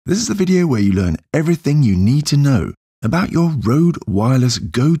This is the video where you learn everything you need to know about your RØDE Wireless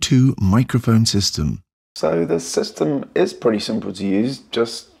GO microphone system. So the system is pretty simple to use,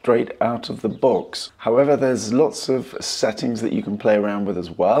 just straight out of the box. However, there's lots of settings that you can play around with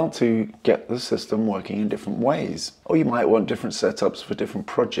as well to get the system working in different ways. Or you might want different setups for different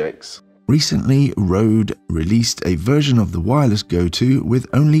projects. Recently, RØDE released a version of the Wireless GO with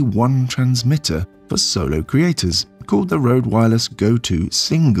only one transmitter for solo creators, called the RØDE Wireless GO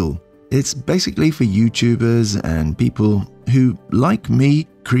Single. It's basically for YouTubers and people who, like me,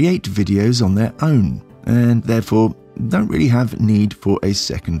 create videos on their own, and therefore don't really have need for a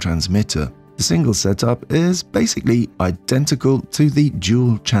second transmitter. The single setup is basically identical to the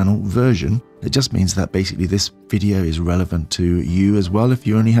dual channel version. It just means that basically this video is relevant to you as well if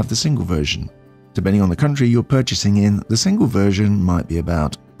you only have the single version. Depending on the country you're purchasing in, the single version might be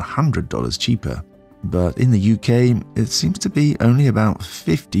about $100 cheaper. But in the UK, it seems to be only about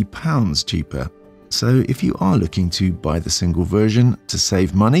 £50 cheaper. So if you are looking to buy the single version to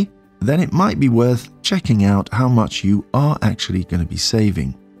save money, then it might be worth checking out how much you are actually going to be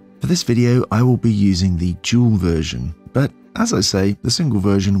saving. For this video, I will be using the dual version, but as I say, the single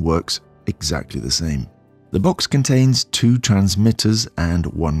version works exactly the same. The box contains 2 transmitters and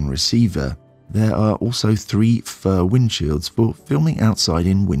 1 receiver. There are also 3 fur windshields for filming outside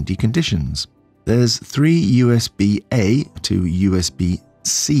in windy conditions. There's 3 USB-A to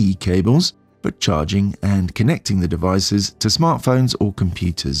USB-C cables for charging and connecting the devices to smartphones or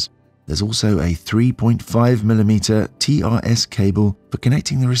computers. There's also a 3.5mm TRS cable for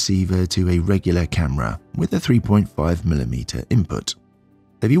connecting the receiver to a regular camera with a 3.5mm input.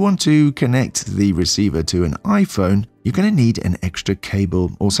 If you want to connect the receiver to an iPhone, you're going to need an extra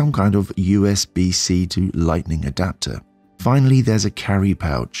cable or some kind of USB-C to Lightning adapter. Finally, there's a carry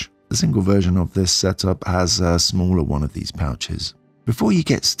pouch. The single version of this setup has a smaller one of these pouches. Before you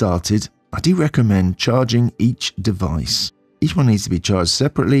get started, I do recommend charging each device. Each one needs to be charged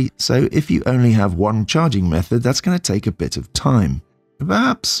separately, so if you only have one charging method, that's going to take a bit of time.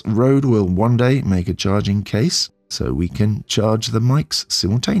 Perhaps RØDE will one day make a charging case, so we can charge the mics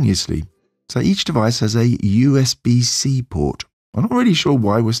simultaneously. So each device has a USB-C port. I'm not really sure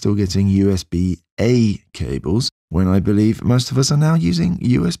why we're still getting USB-A cables, when I believe most of us are now using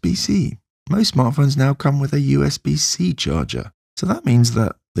USB-C. Most smartphones now come with a USB-C charger, so that means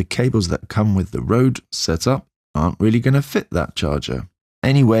that the cables that come with the RØDE setup aren't really going to fit that charger.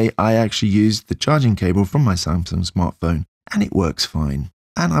 Anyway, I actually used the charging cable from my Samsung smartphone, and it works fine.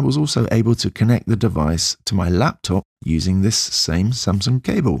 And I was also able to connect the device to my laptop using this same Samsung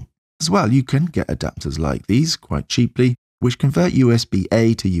cable. As well, you can get adapters like these quite cheaply, which convert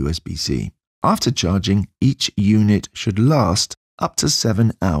USB-A to USB-C. After charging, each unit should last up to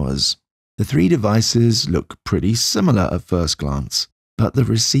 7 hours. The 3 devices look pretty similar at first glance, but the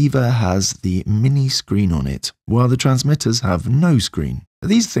receiver has the mini screen on it, while the transmitters have no screen.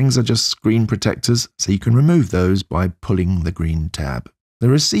 These things are just screen protectors, so you can remove those by pulling the green tab. The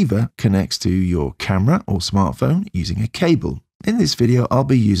receiver connects to your camera or smartphone using a cable. In this video, I'll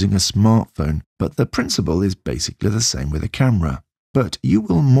be using a smartphone, but the principle is basically the same with a camera. But you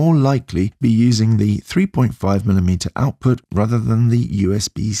will more likely be using the 3.5mm output rather than the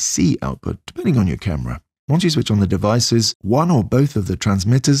USB-C output, depending on your camera. Once you switch on the devices, one or both of the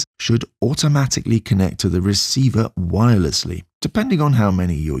transmitters should automatically connect to the receiver wirelessly, depending on how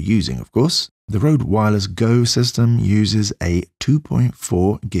many you're using, of course. The RØDE Wireless GO system uses a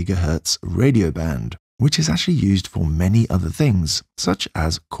 2.4 GHz radio band, which is actually used for many other things, such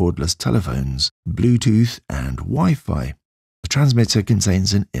as cordless telephones, Bluetooth, and Wi-Fi. The transmitter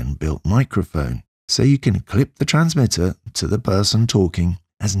contains an inbuilt microphone, so you can clip the transmitter to the person talking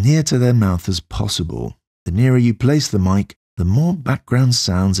as near to their mouth as possible. The nearer you place the mic, the more background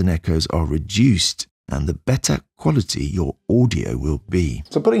sounds and echoes are reduced, and the better quality your audio will be.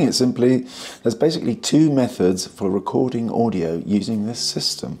 So putting it simply, there's basically 2 methods for recording audio using this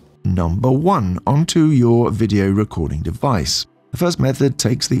system. Number 1, onto your video recording device. The first method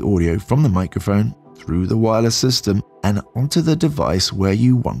takes the audio from the microphone through the wireless system and onto the device where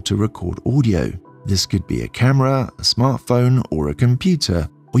you want to record audio. This could be a camera, a smartphone, or a computer,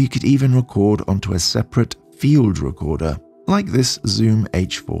 or you could even record onto a separate field recorder, like this Zoom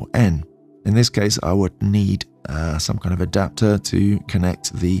H4n. In this case, I would need some kind of adapter to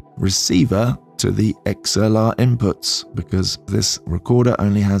connect the receiver to the XLR inputs, because this recorder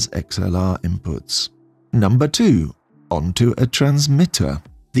only has XLR inputs. Number 2, onto a transmitter.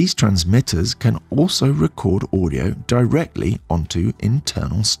 These transmitters can also record audio directly onto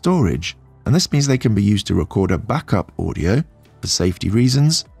internal storage, and this means they can be used to record a backup audio for safety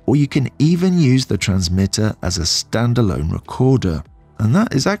reasons, or you can even use the transmitter as a standalone recorder. And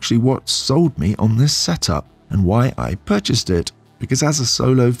that is actually what sold me on this setup and why I purchased it. Because as a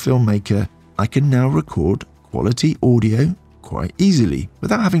solo filmmaker, I can now record quality audio quite easily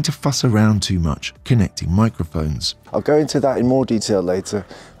without having to fuss around too much connecting microphones. I'll go into that in more detail later,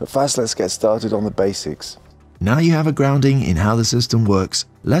 but first let's get started on the basics. Now you have a grounding in how the system works,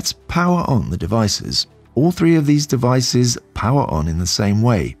 let's power on the devices. All three of these devices power on in the same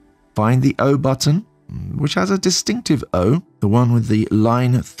way. Find the O button, which has a distinctive O, the one with the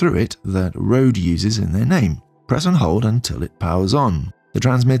line through it that RØDE uses in their name. Press and hold until it powers on. The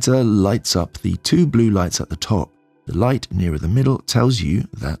transmitter lights up the two blue lights at the top. The light nearer the middle tells you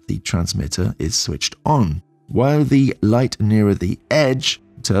that the transmitter is switched on, while the light nearer the edge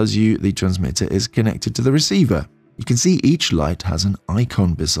tells you the transmitter is connected to the receiver. You can see each light has an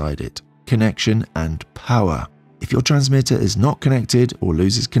icon beside it, connection and power. If your transmitter is not connected or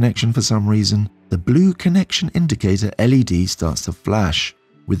loses connection for some reason, the blue connection indicator LED starts to flash.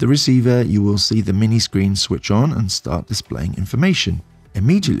 With the receiver, you will see the mini screen switch on and start displaying information.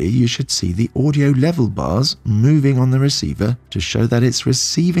 Immediately, you should see the audio level bars moving on the receiver to show that it's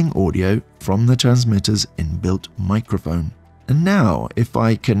receiving audio from the transmitter's inbuilt microphone. And now, if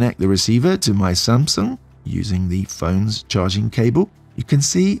I connect the receiver to my Samsung using the phone's charging cable, you can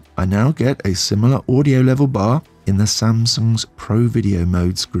see I now get a similar audio level bar in the Samsung's Pro Video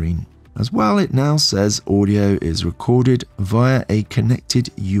mode screen. As well, it now says audio is recorded via a connected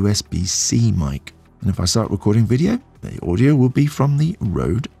USB-C mic. And if I start recording video, the audio will be from the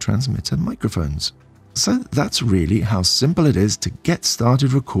RØDE transmitter microphones. So that's really how simple it is to get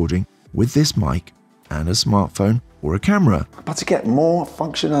started recording with this mic and a smartphone or a camera. But to get more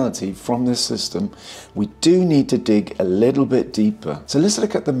functionality from this system, we do need to dig a little bit deeper. So let's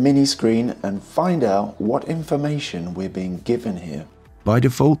look at the mini screen and find out what information we're being given here. By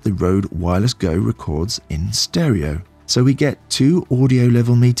default, the RØDE Wireless GO records in stereo. So we get two audio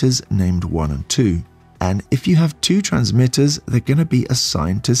level meters named 1 and 2. And if you have two transmitters, they're going to be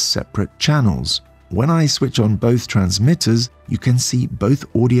assigned to separate channels. When I switch on both transmitters, you can see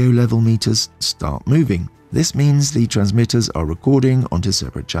both audio level meters start moving. This means the transmitters are recording onto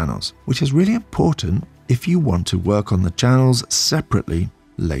separate channels, which is really important if you want to work on the channels separately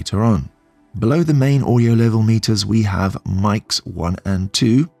later on. Below the main audio level meters, we have mics 1 and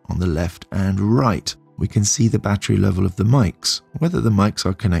 2 on the left and right. We can see the battery level of the mics, whether the mics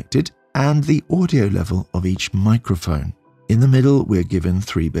are connected, and the audio level of each microphone. In the middle, we're given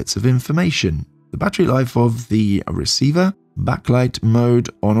 3 bits of information: the battery life of the receiver, backlight mode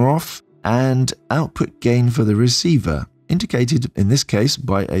on or off, and output gain for the receiver, indicated in this case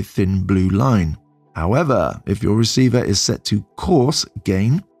by a thin blue line. However, if your receiver is set to coarse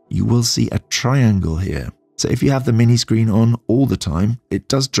gain, you will see a triangle here. So if you have the mini screen on all the time, it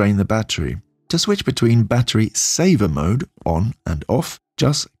does drain the battery. To switch between battery saver mode, on and off,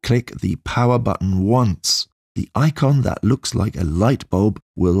 just click the power button once. The icon that looks like a light bulb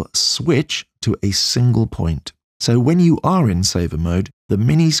will switch to a single point. So when you are in saver mode, the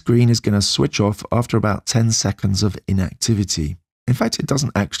mini screen is going to switch off after about 10 seconds of inactivity. In fact, it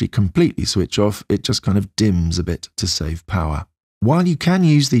doesn't actually completely switch off, it just kind of dims a bit to save power. While you can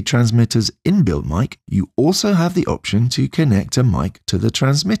use the transmitter's inbuilt mic, you also have the option to connect a mic to the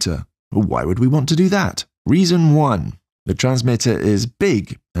transmitter. Why would we want to do that? Reason 1. The transmitter is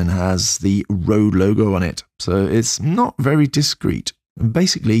big and has the RØDE logo on it, so it's not very discreet.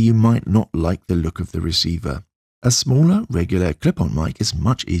 Basically, you might not like the look of the receiver. A smaller, regular clip-on mic is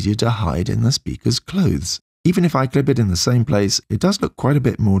much easier to hide in the speaker's clothes. Even if I clip it in the same place, it does look quite a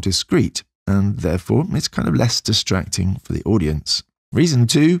bit more discreet, and therefore it's kind of less distracting for the audience. Reason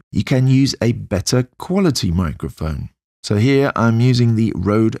 2, you can use a better quality microphone. So here I'm using the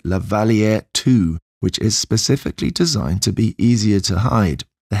RØDE Lavalier 2, which is specifically designed to be easier to hide.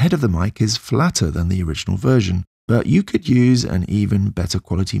 The head of the mic is flatter than the original version, but you could use an even better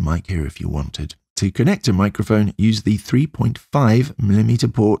quality mic here if you wanted. To connect a microphone, use the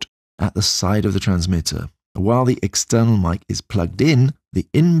 3.5mm port at the side of the transmitter. While the external mic is plugged in, the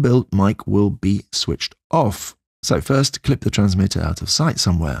inbuilt mic will be switched off. So first, clip the transmitter out of sight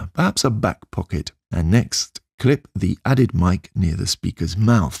somewhere, perhaps a back pocket, and next, clip the added mic near the speaker's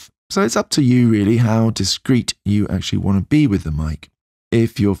mouth. So it's up to you really how discreet you actually want to be with the mic.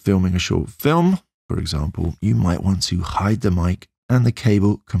 If you're filming a short film, for example, you might want to hide the mic and the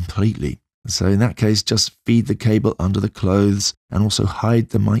cable completely. So in that case, just feed the cable under the clothes and also hide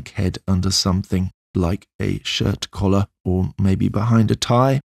the mic head under something like a shirt collar or maybe behind a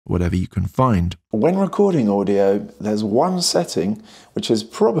tie, whatever you can find. When recording audio, there's one setting which is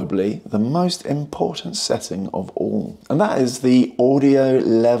probably the most important setting of all, and that is the audio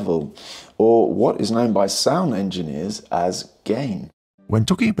level, or what is known by sound engineers as gain. When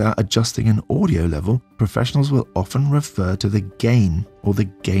talking about adjusting an audio level, professionals will often refer to the gain or the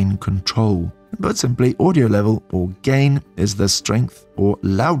gain control. But simply, audio level or gain is the strength or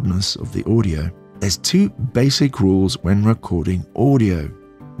loudness of the audio. There's two basic rules when recording audio.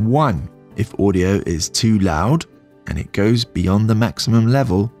 1. If audio is too loud and it goes beyond the maximum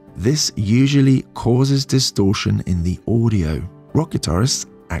level, this usually causes distortion in the audio. Rock guitarists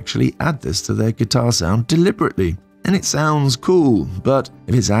actually add this to their guitar sound deliberately, and it sounds cool, but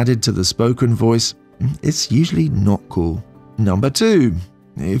if it's added to the spoken voice, it's usually not cool. Number 2.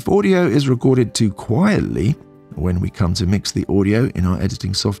 If audio is recorded too quietly, when we come to mix the audio in our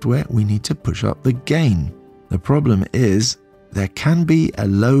editing software, we need to push up the gain. The problem is there can be a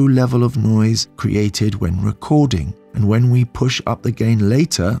low level of noise created when recording, and when we push up the gain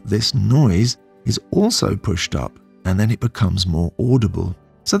later, this noise is also pushed up, and then it becomes more audible.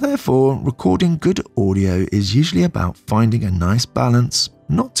 So therefore, recording good audio is usually about finding a nice balance,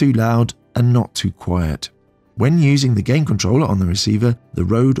 not too loud and not too quiet. When using the gain controller on the receiver, the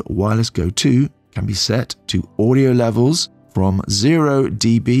RØDE Wireless GO 2 can be set to audio levels from 0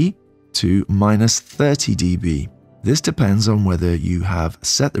 dB to -30 dB. This depends on whether you have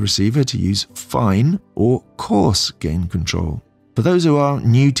set the receiver to use fine or coarse gain control. For those who are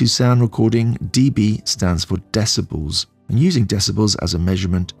new to sound recording, dB stands for decibels. And using decibels as a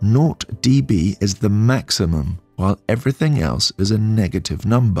measurement, 0 dB is the maximum, while everything else is a negative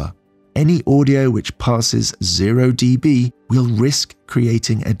number. Any audio which passes 0 dB will risk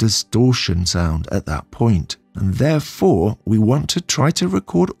creating a distortion sound at that point, and therefore we want to try to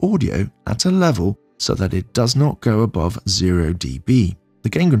record audio at a level so that it does not go above 0 dB. The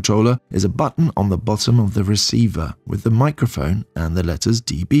gain controller is a button on the bottom of the receiver with the microphone and the letters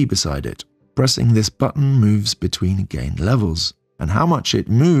dB beside it. Pressing this button moves between gain levels, and how much it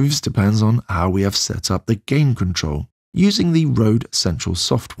moves depends on how we have set up the gain control using the RØDE Central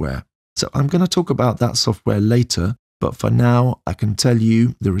software. So I'm going to talk about that software later, but for now I can tell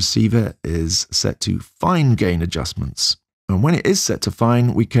you the receiver is set to fine gain adjustments. And when it is set to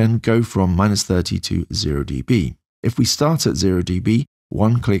fine, we can go from -30 to 0 dB. If we start at 0 dB,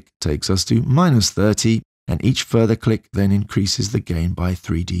 one click takes us to -30, and each further click then increases the gain by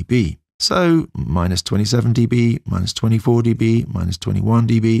 3 dB. So -27 dB, -24 dB, -21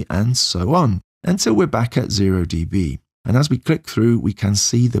 dB, and so on, until we're back at 0 dB. And as we click through, we can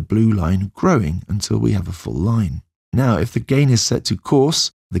see the blue line growing until we have a full line. Now, if the gain is set to coarse,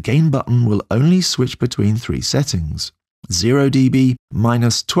 the gain button will only switch between 3 settings: 0 dB,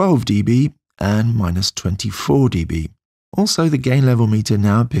 -12 dB, and -24 dB. Also, the gain level meter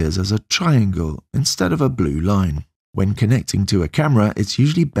now appears as a triangle instead of a blue line. When connecting to a camera, it's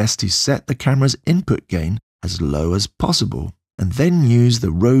usually best to set the camera's input gain as low as possible, and then use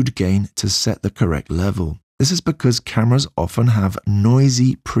the RØDE gain to set the correct level. This is because cameras often have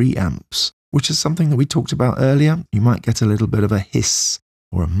noisy preamps, which is something that we talked about earlier. You might get a little bit of a hiss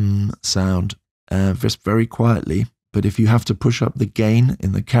or a sound just very quietly, but if you have to push up the gain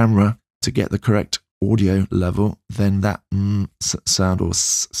in the camera to get the correct audio level, then that sound or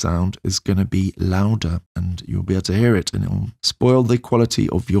sound is going to be louder and you'll be able to hear it, and it will spoil the quality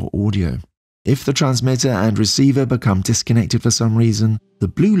of your audio. If the transmitter and receiver become disconnected for some reason, the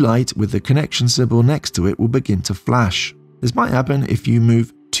blue light with the connection symbol next to it will begin to flash. This might happen if you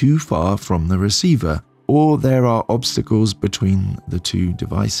move too far from the receiver, or there are obstacles between the two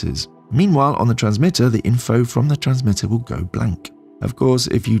devices. Meanwhile, on the transmitter, the info from the transmitter will go blank. Of course,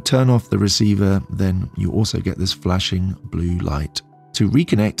 if you turn off the receiver, then you also get this flashing blue light. To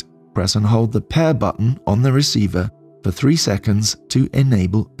reconnect, press and hold the pair button on the receiver for 3 seconds to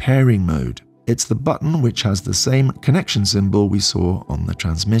enable pairing mode. It's the button which has the same connection symbol we saw on the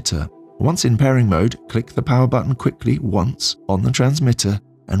transmitter. Once in pairing mode, click the power button quickly once on the transmitter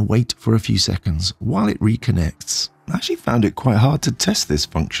and wait for a few seconds while it reconnects. I actually found it quite hard to test this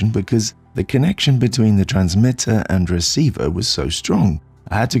function because the connection between the transmitter and receiver was so strong.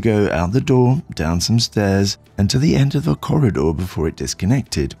 I had to go out the door, down some stairs, and to the end of the corridor before it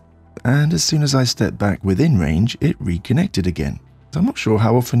disconnected. And as soon as I stepped back within range, it reconnected again. So I'm not sure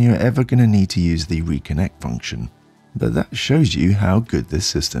how often you're ever going to need to use the reconnect function, but that shows you how good this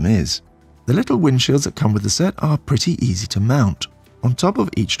system is. The little windshields that come with the set are pretty easy to mount. On top of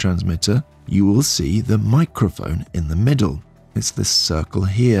each transmitter, you will see the microphone in the middle. It's this circle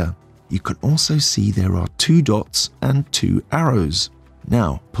here. You can also see there are 2 dots and 2 arrows.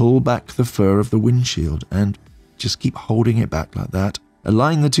 Now, pull back the fur of the windshield and just keep holding it back like that.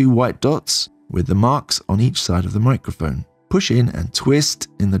 Align the 2 white dots with the marks on each side of the microphone. Push in and twist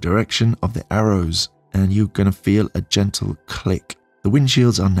in the direction of the arrows, and you're going to feel a gentle click. The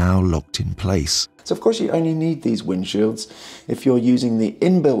windshields are now locked in place. So of course you only need these windshields if you're using the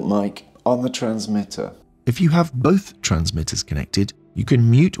inbuilt mic on the transmitter. If you have both transmitters connected, you can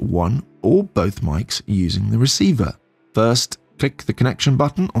mute one or both mics using the receiver. First, click the connection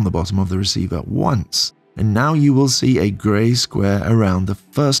button on the bottom of the receiver once, and now you will see a grey square around the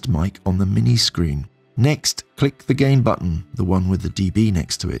first mic on the mini screen. Next, click the gain button, the one with the dB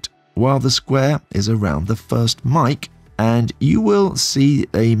next to it, while the square is around the first mic, and you will see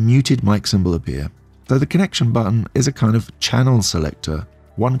a muted mic symbol appear. So the connection button is a kind of channel selector.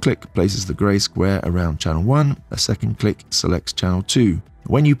 One click places the grey square around channel 1, a second click selects channel 2.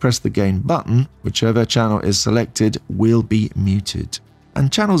 When you press the gain button, whichever channel is selected will be muted.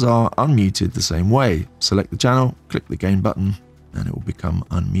 And channels are unmuted the same way. Select the channel, click the gain button, and it will become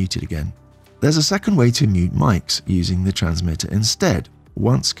unmuted again. There's a second way to mute mics using the transmitter instead.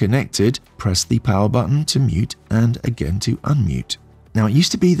 Once connected, press the power button to mute and again to unmute. Now it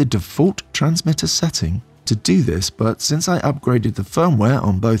used to be the default transmitter setting to do this, but since I upgraded the firmware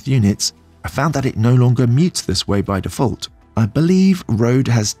on both units, I found that it no longer mutes this way by default. I believe RØDE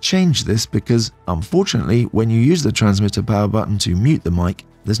has changed this because, unfortunately, when you use the transmitter power button to mute the mic,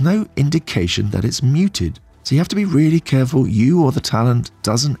 there's no indication that it's muted. So you have to be really careful you or the talent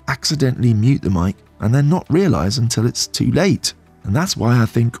doesn't accidentally mute the mic and then not realize until it's too late. And that's why I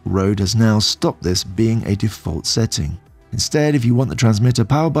think RØDE has now stopped this being a default setting. Instead, if you want the transmitter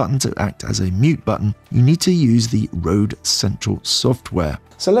power button to act as a mute button, you need to use the RØDE Central software.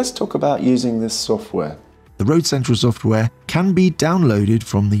 So let's talk about using this software. The RØDE Central software can be downloaded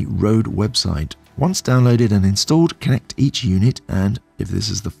from the RØDE website. Once downloaded and installed, connect each unit, and if this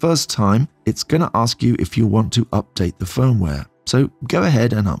is the first time, it's going to ask you if you want to update the firmware. So go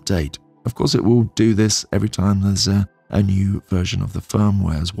ahead and update. Of course, it will do this every time there's a new version of the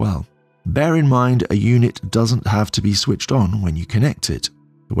firmware as well. Bear in mind, a unit doesn't have to be switched on when you connect it.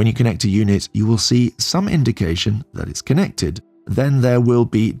 When you connect a unit, you will see some indication that it's connected. Then there will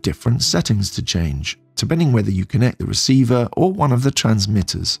be different settings to change, depending whether you connect the receiver or one of the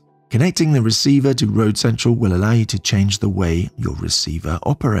transmitters. Connecting the receiver to RØDE Central will allow you to change the way your receiver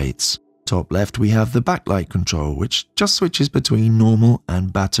operates. Top left, we have the backlight control, which just switches between normal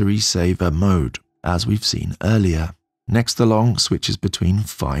and battery saver mode, as we've seen earlier. Next along switches between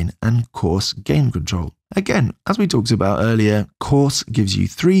fine and coarse gain control. Again, as we talked about earlier, coarse gives you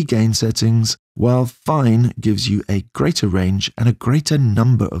 3 gain settings, while fine gives you a greater range and a greater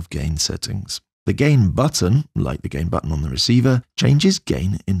number of gain settings. The gain button, like the gain button on the receiver, changes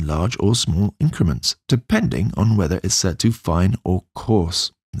gain in large or small increments, depending on whether it's set to fine or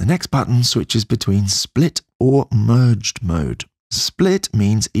coarse. The next button switches between split or merged mode. Split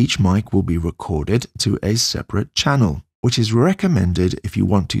means each mic will be recorded to a separate channel, which is recommended if you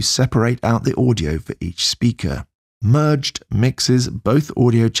want to separate out the audio for each speaker. Merged mixes both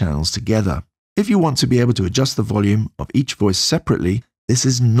audio channels together. If you want to be able to adjust the volume of each voice separately, this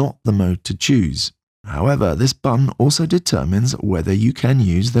is not the mode to choose. However, this button also determines whether you can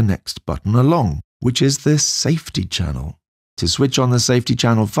use the next button along, which is the safety channel. To switch on the safety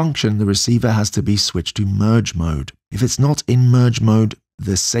channel function, the receiver has to be switched to merge mode. If it's not in merge mode,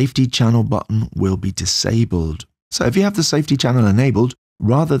 the safety channel button will be disabled. So if you have the safety channel enabled,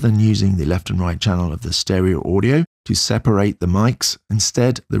 rather than using the left and right channel of the stereo audio to separate the mics,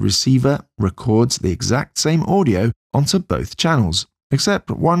 instead the receiver records the exact same audio onto both channels,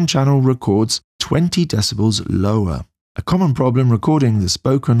 except one channel records 20 decibels lower. A common problem recording the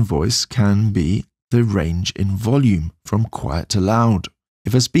spoken voice can be the range in volume from quiet to loud.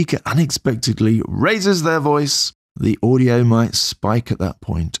 If a speaker unexpectedly raises their voice, the audio might spike at that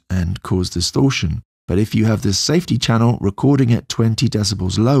point and cause distortion. But if you have this safety channel recording at 20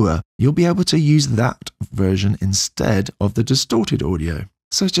 decibels lower, you'll be able to use that version instead of the distorted audio.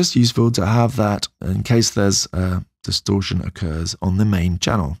 So it's just useful to have that in case there's distortion occurs on the main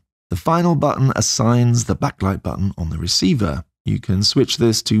channel. The final button assigns the backlight button on the receiver. You can switch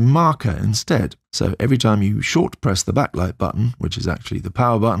this to marker instead. So every time you short press the backlight button, which is actually the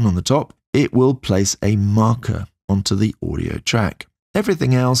power button on the top, it will place a marker onto the audio track.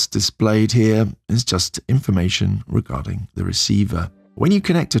 Everything else displayed here is just information regarding the receiver. When you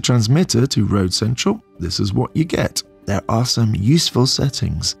connect a transmitter to RØDE Central, this is what you get. There are some useful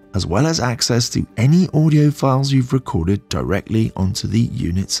settings, as well as access to any audio files you've recorded directly onto the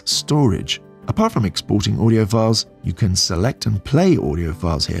unit's storage. Apart from exporting audio files, you can select and play audio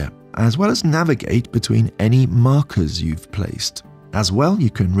files here, as well as navigate between any markers you've placed. As well,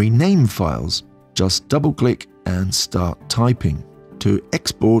 you can rename files. Just double-click and start typing. To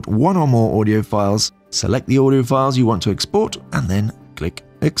export one or more audio files, select the audio files you want to export and then click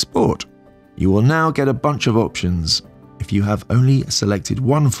Export. You will now get a bunch of options. If you have only selected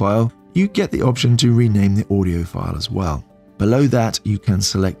one file, you get the option to rename the audio file as well. Below that, you can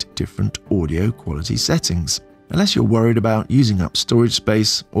select different audio quality settings. Unless you're worried about using up storage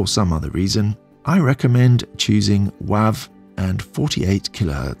space or some other reason, I recommend choosing WAV and 48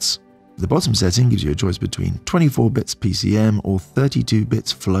 kHz. The bottom setting gives you a choice between 24 bits PCM or 32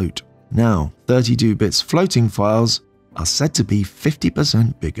 bits float. Now, 32 bits floating files are said to be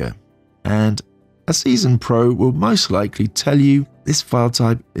 50% bigger, and a seasoned pro will most likely tell you this file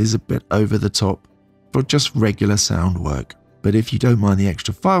type is a bit over the top for just regular sound work. But if you don't mind the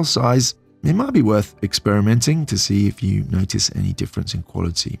extra file size, it might be worth experimenting to see if you notice any difference in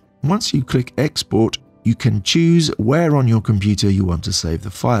quality. Once you click export, you can choose where on your computer you want to save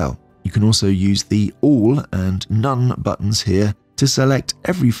the file. You can also use the all and none buttons here to select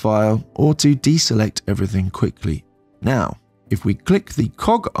every file or to deselect everything quickly. Now, if we click the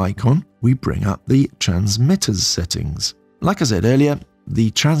cog icon, we bring up the transmitter's settings. Like I said earlier,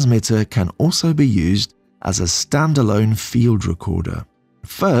 the transmitter can also be used as a standalone field recorder.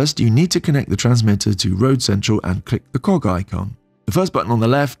 First, you need to connect the transmitter to RØDE Central and click the cog icon. The first button on the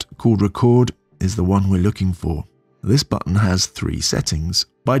left, called Record, is the one we're looking for. This button has 3 settings.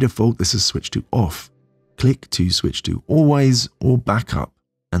 By default, this is switched to off. Click to switch to always or backup,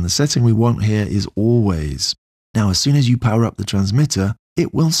 and the setting we want here is always. Now, as soon as you power up the transmitter,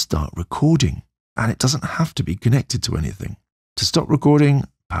 it will start recording, and it doesn't have to be connected to anything. To stop recording,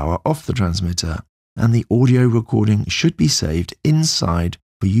 power off the transmitter, and the audio recording should be saved inside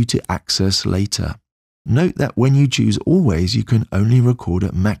for you to access later. Note that when you choose always, you can only record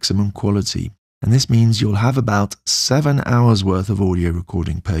at maximum quality, and this means you'll have about 7 hours worth of audio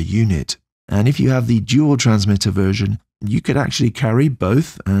recording per unit. And if you have the dual transmitter version, you could actually carry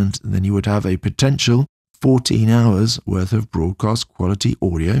both, and then you would have a potential 14 hours worth of broadcast quality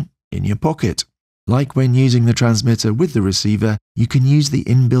audio in your pocket. Like when using the transmitter with the receiver, you can use the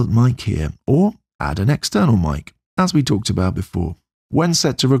inbuilt mic here, or add an external mic, as we talked about before. When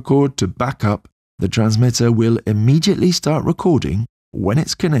set to record to backup, the transmitter will immediately start recording when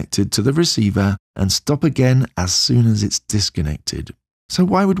it's connected to the receiver and stop again as soon as it's disconnected. So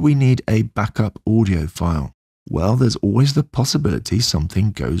why would we need a backup audio file? Well, there's always the possibility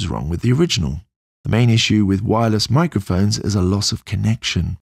something goes wrong with the original. The main issue with wireless microphones is a loss of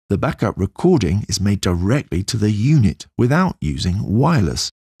connection. The backup recording is made directly to the unit without using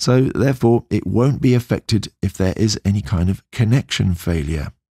wireless, so therefore it won't be affected if there is any kind of connection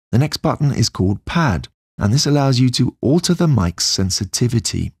failure. The next button is called Pad, and this allows you to alter the mic's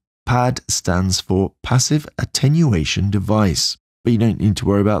sensitivity. PAD stands for Passive Attenuation Device, but you don't need to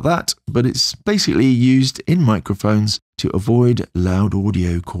worry about that, but it's basically used in microphones to avoid loud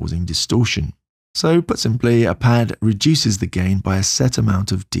audio causing distortion. So put simply, a pad reduces the gain by a set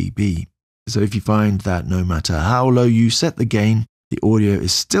amount of dB. So if you find that no matter how low you set the gain, the audio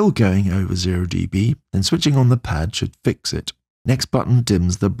is still going over 0 dB, then switching on the pad should fix it. Next button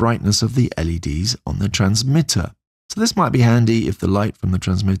dims the brightness of the LEDs on the transmitter. So this might be handy if the light from the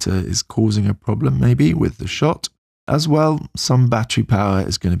transmitter is causing a problem maybe with the shot. As well, some battery power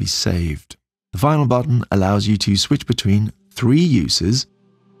is going to be saved. The final button allows you to switch between 3 uses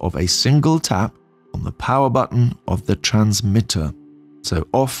of a single tap on the power button of the transmitter. So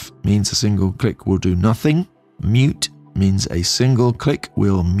off means a single click will do nothing. Mute means a single click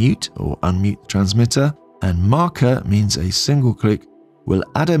will mute or unmute the transmitter. And marker means a single click will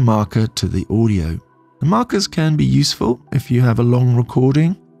add a marker to the audio. The markers can be useful if you have a long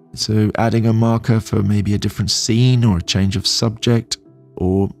recording. So adding a marker for maybe a different scene or a change of subject,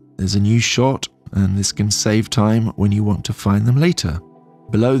 or there's a new shot, and this can save time when you want to find them later.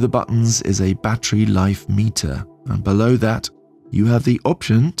 Below the buttons is a battery life meter, and below that you have the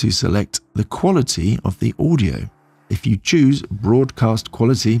option to select the quality of the audio. If you choose broadcast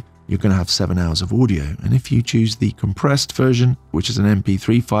quality, you're going to have 7 hours of audio, and if you choose the compressed version, which is an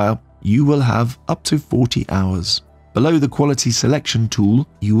MP3 file, you will have up to 40 hours. Below the quality selection tool,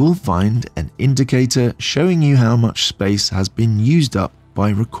 you will find an indicator showing you how much space has been used up by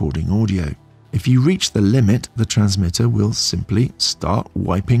recording audio. If you reach the limit, the transmitter will simply start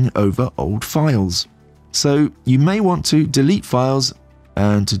wiping over old files. So you may want to delete files,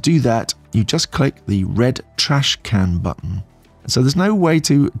 and to do that, you just click the red trash can button. So there's no way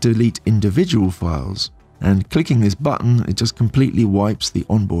to delete individual files, and clicking this button, it just completely wipes the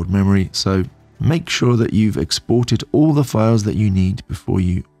onboard memory. So make sure that you've exported all the files that you need before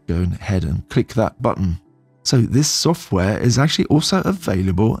you go ahead and click that button. So this software is actually also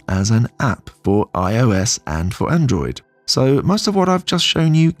available as an app for iOS and for Android. So most of what I've just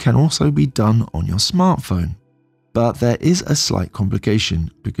shown you can also be done on your smartphone. But there is a slight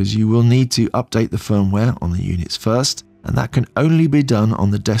complication because you will need to update the firmware on the units first, and that can only be done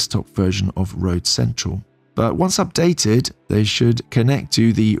on the desktop version of RØDE Central. But once updated, they should connect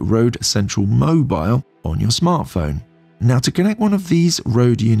to the RØDE Central mobile on your smartphone. Now, to connect one of these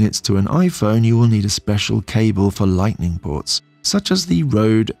RØDE units to an iPhone, you will need a special cable for lightning ports, such as the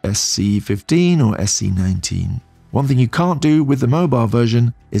RØDE SC15 or SC19. One thing you can't do with the mobile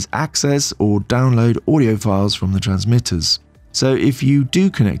version is access or download audio files from the transmitters. So if you do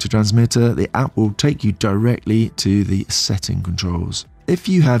connect a transmitter, the app will take you directly to the setting controls. If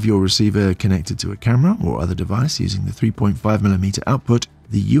you have your receiver connected to a camera or other device using the 3.5mm output,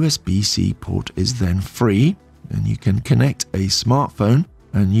 the USB-C port is then free, and you can connect a smartphone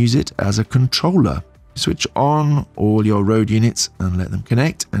and use it as a controller. Switch on all your RØDE units and let them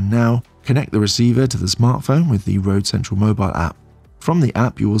connect, and now connect the receiver to the smartphone with the RØDE Central mobile app. From the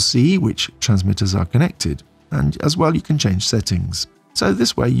app you will see which transmitters are connected, and as well you can change settings. So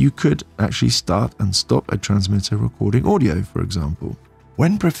this way you could actually start and stop a transmitter recording audio, for example.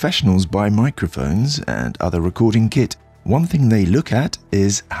 When professionals buy microphones and other recording kit, one thing they look at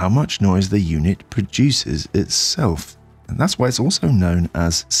is how much noise the unit produces itself. And that's why it's also known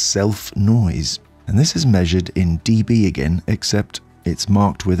as self-noise. And this is measured in dB again, except it's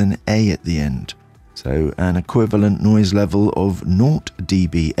marked with an A at the end. So an equivalent noise level of 0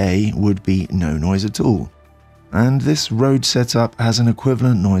 dBA would be no noise at all. And this RØDE setup has an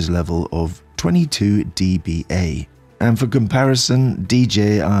equivalent noise level of 22 dBA. And for comparison,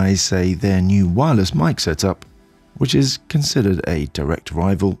 DJI say their new wireless mic setup, which is considered a direct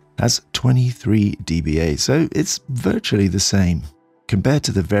rival, has 23 dBA, so it's virtually the same. Compared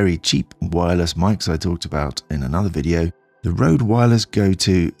to the very cheap wireless mics I talked about in another video, the RØDE Wireless GO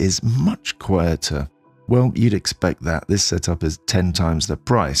 2 is much quieter. Well, you'd expect that. This setup is 10 times the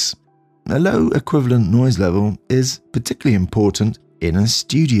price. A low equivalent noise level is particularly important in a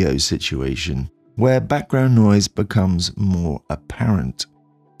studio situation, where background noise becomes more apparent.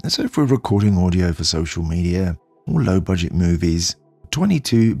 So if we're recording audio for social media or low-budget movies,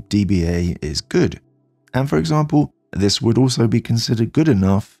 22 dBA is good. And for example, this would also be considered good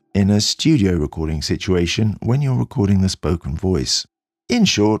enough in a studio recording situation when you're recording the spoken voice. In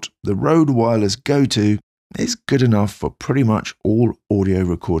short, the RØDE Wireless GO 2 is good enough for pretty much all audio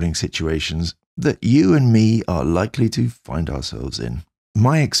recording situations that you and me are likely to find ourselves in.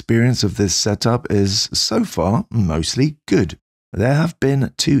 My experience of this setup is so far mostly good. There have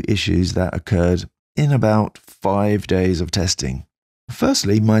been 2 issues that occurred in about 5 days of testing.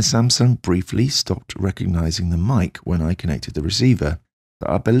 Firstly, my Samsung briefly stopped recognizing the mic when I connected the receiver.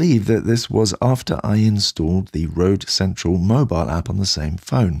 I believe that this was after I installed the RØDE Central mobile app on the same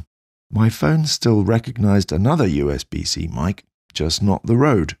phone. My phone still recognized another USB-C mic, just not the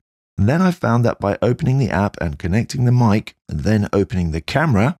RØDE. And then I found that by opening the app and connecting the mic, and then opening the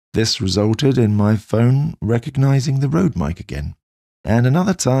camera, this resulted in my phone recognizing the RØDE mic again. And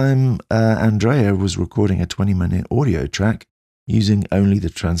another time, Andrea was recording a 20-minute audio track using only the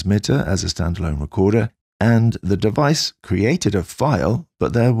transmitter as a standalone recorder, and the device created a file,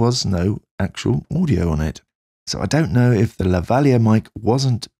 but there was no actual audio on it. So I don't know if the lavalier mic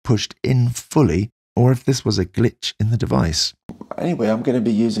wasn't pushed in fully, or if this was a glitch in the device. Anyway, I'm going to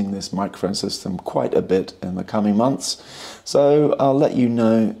be using this microphone system quite a bit in the coming months, so I'll let you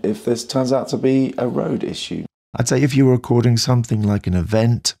know if this turns out to be a RØDE issue. I'd say if you're recording something like an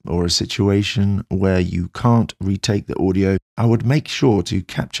event or a situation where you can't retake the audio, I would make sure to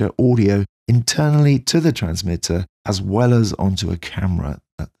capture audio internally to the transmitter as well as onto a camera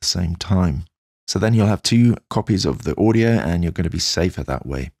at the same time. So then you'll have 2 copies of the audio and you're going to be safer that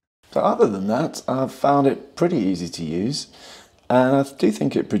way. So other than that, I've found it pretty easy to use, and I do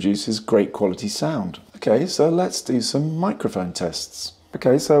think it produces great quality sound. Okay, so let's do some microphone tests.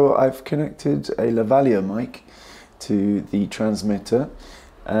 Okay, so I've connected a lavalier mic to the transmitter,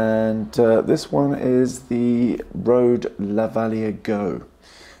 and this one is the RØDE Lavalier GO,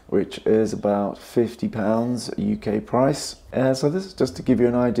 which is about £50 UK price. So this is just to give you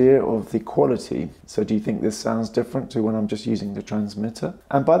an idea of the quality. So do you think this sounds different to when I'm just using the transmitter?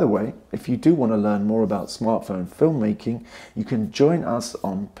 And by the way, if you do want to learn more about smartphone filmmaking, you can join us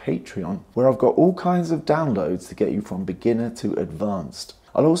on Patreon, where I've got all kinds of downloads to get you from beginner to advanced.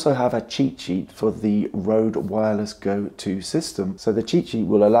 I'll also have a cheat sheet for the RØDE Wireless GO 2 system, so the cheat sheet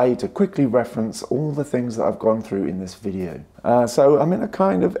will allow you to quickly reference all the things that I've gone through in this video. So I'm in a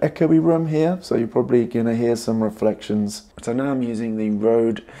kind of echoey room here, so you're probably going to hear some reflections. So now I'm using the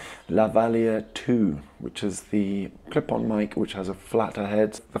RØDE Lavalier 2, which is the clip-on mic which has a flatter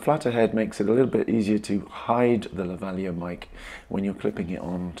head. The flatter head makes it a little bit easier to hide the lavalier mic when you're clipping it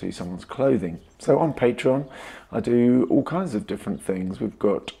onto someone's clothing. So on Patreon I do all kinds of different things. We've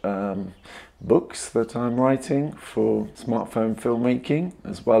got books that I'm writing for smartphone filmmaking,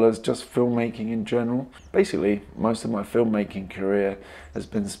 as well as just filmmaking in general. Basically, most of my filmmaking career has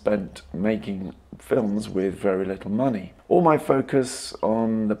been spent making films with very little money. All my focus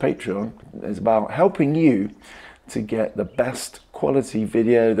on the Patreon is about helping you to get the best quality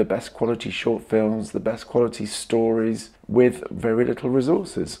video, the best quality short films, the best quality stories with very little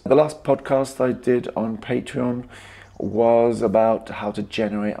resources. The last podcast I did on Patreon was about how to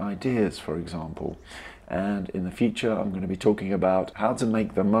generate ideas, for example. And in the future, I'm going to be talking about how to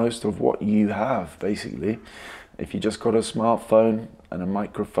make the most of what you have, basically. If you just got a smartphone and a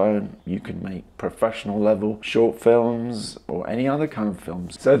microphone, you can make professional level short films or any other kind of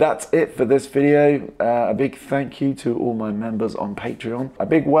films. So that's it for this video. A big thank you to all my members on Patreon. A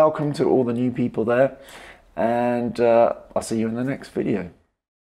big welcome to all the new people there. And I'll see you in the next video.